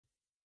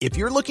If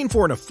you're looking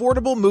for an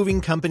affordable moving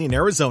company in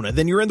Arizona,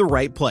 then you're in the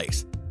right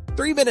place.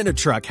 3 Men and a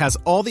Truck has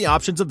all the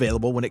options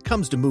available when it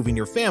comes to moving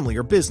your family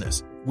or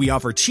business. We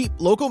offer cheap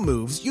local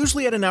moves,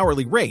 usually at an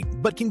hourly rate,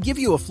 but can give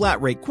you a flat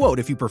rate quote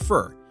if you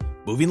prefer.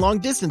 Moving long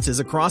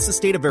distances across the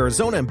state of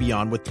Arizona and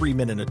beyond with 3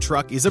 Men and a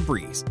Truck is a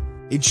breeze.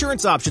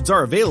 Insurance options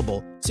are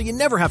available, so you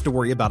never have to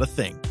worry about a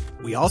thing.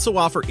 We also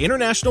offer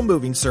international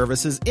moving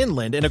services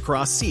inland and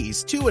across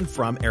seas to and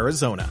from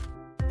Arizona.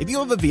 If you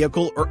have a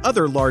vehicle or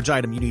other large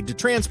item you need to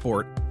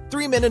transport,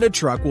 3 Men and a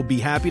Truck will be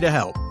happy to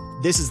help.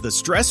 This is the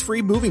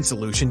stress-free moving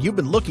solution you've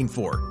been looking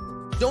for.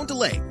 Don't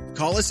delay.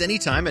 Call us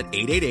anytime at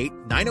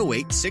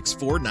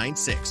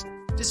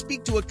 888-908-6496 to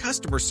speak to a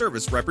customer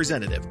service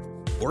representative.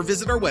 Or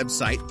visit our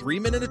website,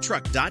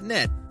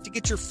 3menandatruck.net, to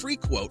get your free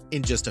quote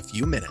in just a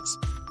few minutes.